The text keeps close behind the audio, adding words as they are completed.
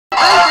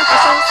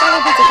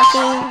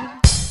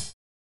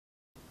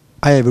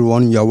Hi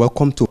everyone, you are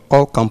welcome to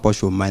All Campus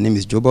Show. My name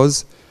is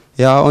Jobos.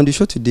 Yeah, on the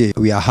show today,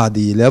 we are at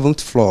the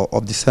 11th floor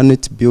of the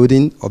Senate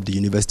building of the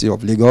University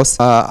of Lagos.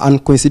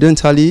 And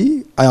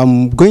coincidentally, I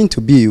am going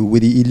to be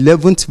with the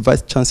 11th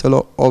Vice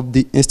Chancellor of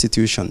the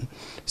institution.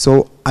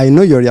 So I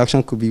know your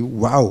reaction could be,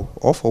 wow,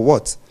 or for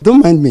what?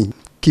 Don't mind me,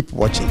 keep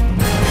watching.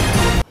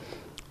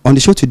 On the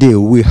show today,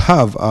 we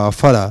have our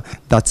father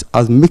that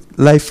has made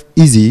life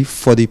easy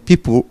for the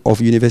people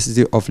of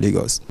University of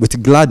Lagos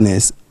with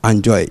gladness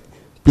and joy.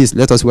 Please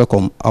let us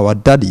welcome our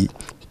daddy,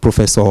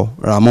 Professor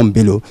Rahman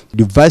Bello,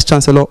 the Vice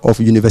Chancellor of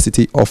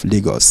University of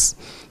Lagos.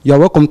 You are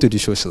welcome to the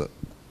show, sir.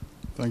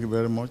 Thank you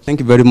very much. Thank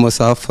you very much,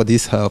 sir, for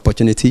this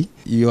opportunity.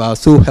 You are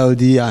so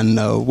healthy, and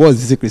what is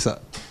the secret, sir?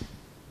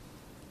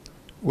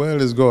 Well,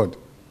 it's God.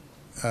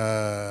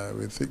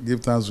 We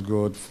give thanks to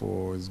God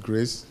for His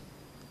grace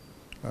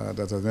that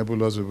has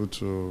enabled us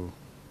to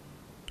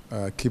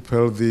keep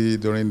healthy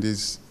during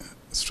this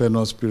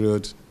strenuous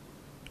period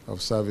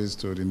of service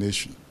to the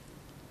nation.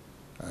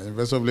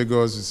 University of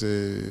Lagos is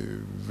a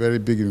very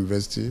big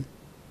university.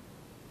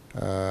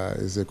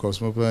 It's a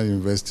cosmopolitan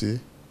university,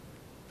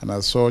 and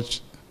as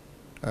such,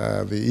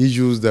 the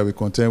issues that we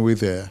contend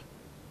with here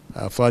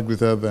are far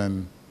greater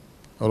than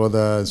all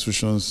other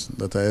institutions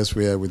that are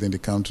elsewhere within the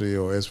country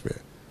or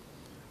elsewhere.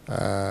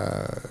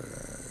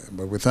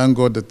 But we thank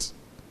God that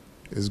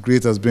His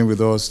grace has been with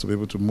us to be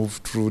able to move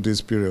through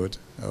this period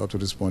up to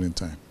this point in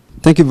time.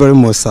 Thank you very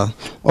much, sir.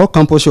 All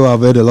Campus Show have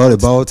heard a lot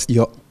about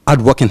your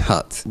hard-working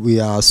heart. We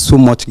are so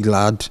much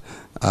glad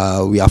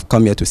we have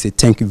come here to say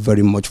thank you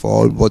very much for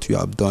all what you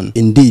have done.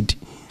 Indeed,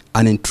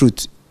 and in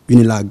truth,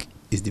 Unilag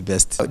is the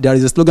best. There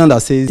is a slogan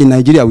that says, in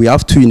Nigeria, we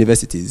have two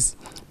universities,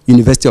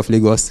 University of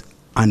Lagos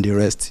and the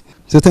rest.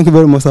 So thank you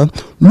very much, sir.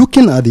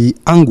 Looking at the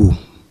angle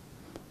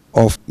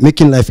of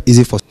making life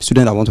easy for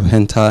students that want to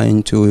enter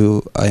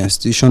into an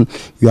institution,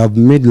 you have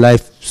made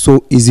life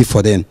so easy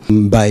for them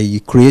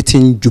by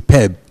creating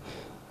JUPEB.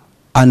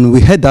 And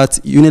we heard that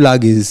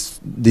Unilag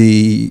is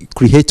the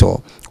creator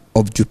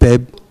of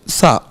JUPEB.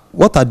 Sir,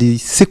 what are the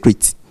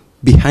secrets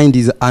behind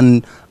this,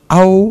 and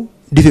how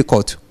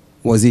difficult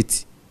was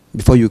it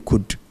before you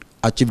could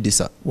achieve this,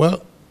 sir?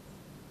 Well,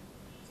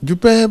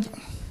 JUPEB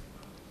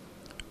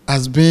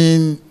has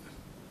been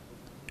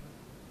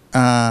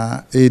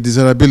a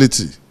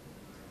desirability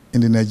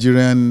in the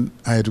Nigerian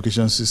higher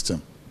education system,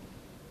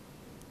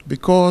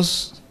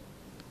 because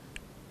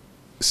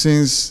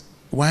since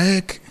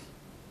WAEC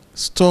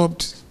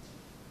stopped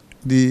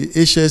the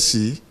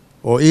HSC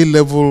or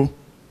A-level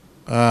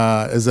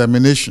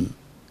examination,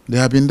 there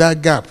have been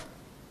that gap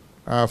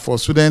for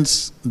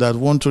students that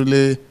want to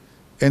really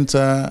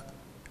enter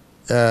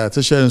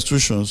tertiary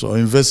institutions or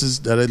universities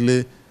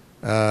directly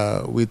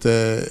with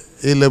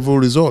A-level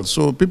results.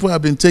 So people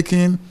have been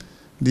taking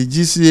the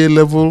GCA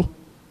level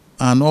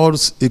and all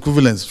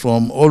equivalents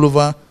from all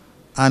over,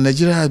 and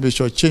Nigeria has been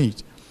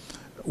shortchanged.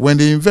 When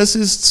the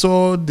universities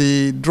saw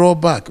the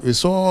drawback, we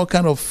saw all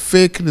kind of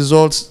fake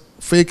results,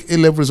 fake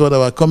A-level results that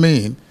were coming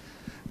in,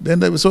 then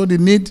we saw the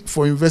need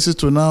for universities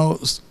to now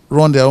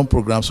run their own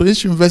programs. So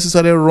each university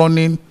started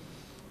running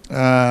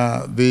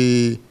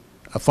the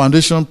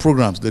foundation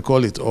programs, they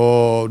call it,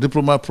 or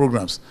diploma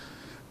programs.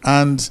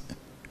 And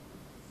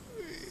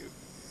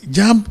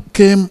JAMB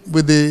came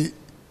with the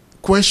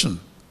question,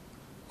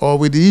 or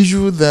with the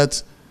issue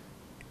that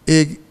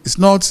in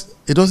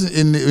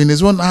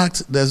its own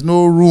act, there's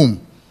no room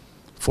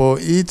for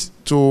it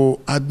to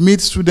admit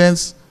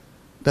students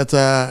that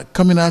are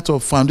coming out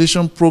of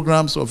foundation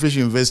programs of each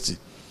university,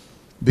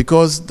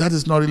 because that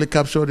is not really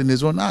captured in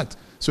its own act.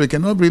 So it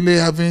cannot really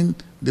having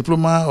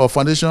diploma or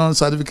foundation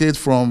certificate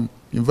from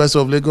University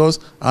of Lagos,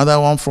 another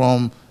one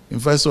from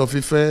University of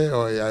Ife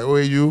or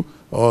OAU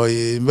or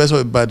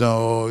University of Ibadan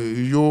or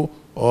UO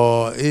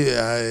or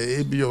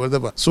AB or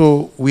whatever.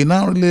 So we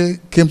now really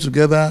came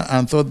together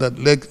and thought that,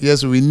 like,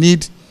 yes, we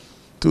need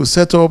to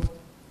set up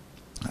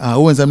our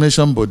own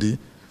examination body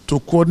to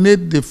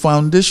coordinate the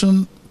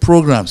foundation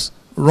programs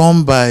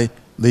run by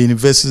the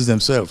universities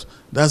themselves.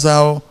 That's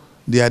how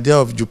the idea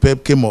of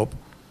JUPEB came up,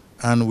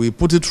 and we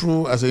put it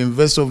through as a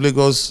University of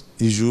Lagos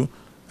issue.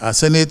 Our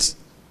Senate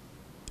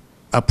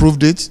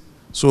approved it,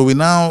 so we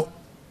now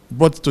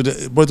brought to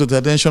the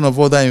attention of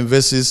other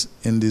universities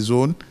in the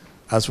zone,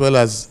 as well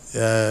as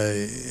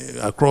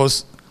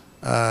across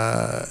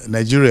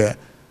Nigeria,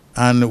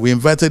 and we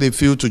invited a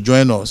few to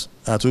join us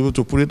to be able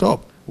to put it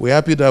up. We're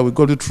happy that we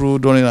got it through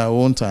during our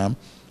own time,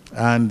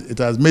 and it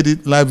has made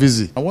it life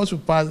easy. And once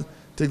you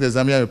take the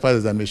examination, you pass the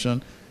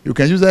examination, you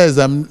can use that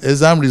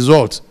exam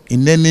result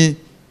in any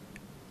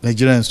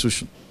Nigerian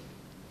institution.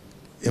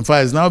 In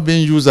fact, it's now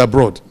being used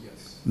abroad.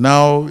 Yes.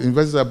 Now,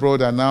 universities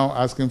abroad are now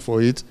asking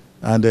for it,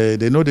 and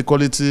they know the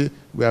quality.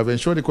 We have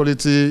ensured the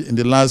quality in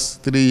the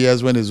last 3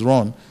 years when it's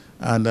run,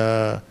 and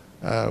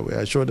we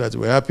are sure that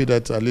we're happy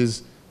that at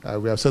least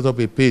we have set up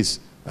a pace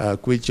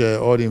which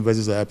all the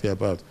universities are happy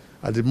about.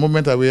 At the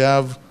moment we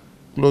have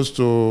close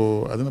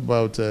to, I think,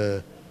 about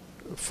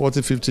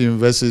 40, 50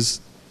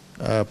 universities,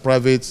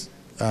 private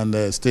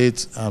and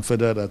state and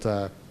federal, that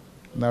are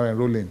now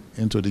enrolling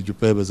into the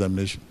JUPEB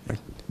examination.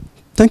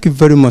 Thank you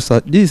very much, sir.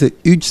 This is a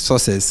huge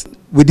success.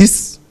 With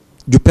this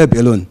JUPEB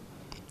alone,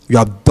 you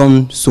have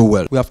done so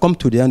well. We have come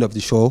to the end of the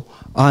show,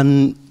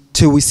 and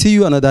till we see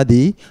you another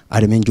day, I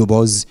remain Joe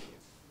Boss.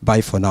 Bye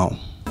for now.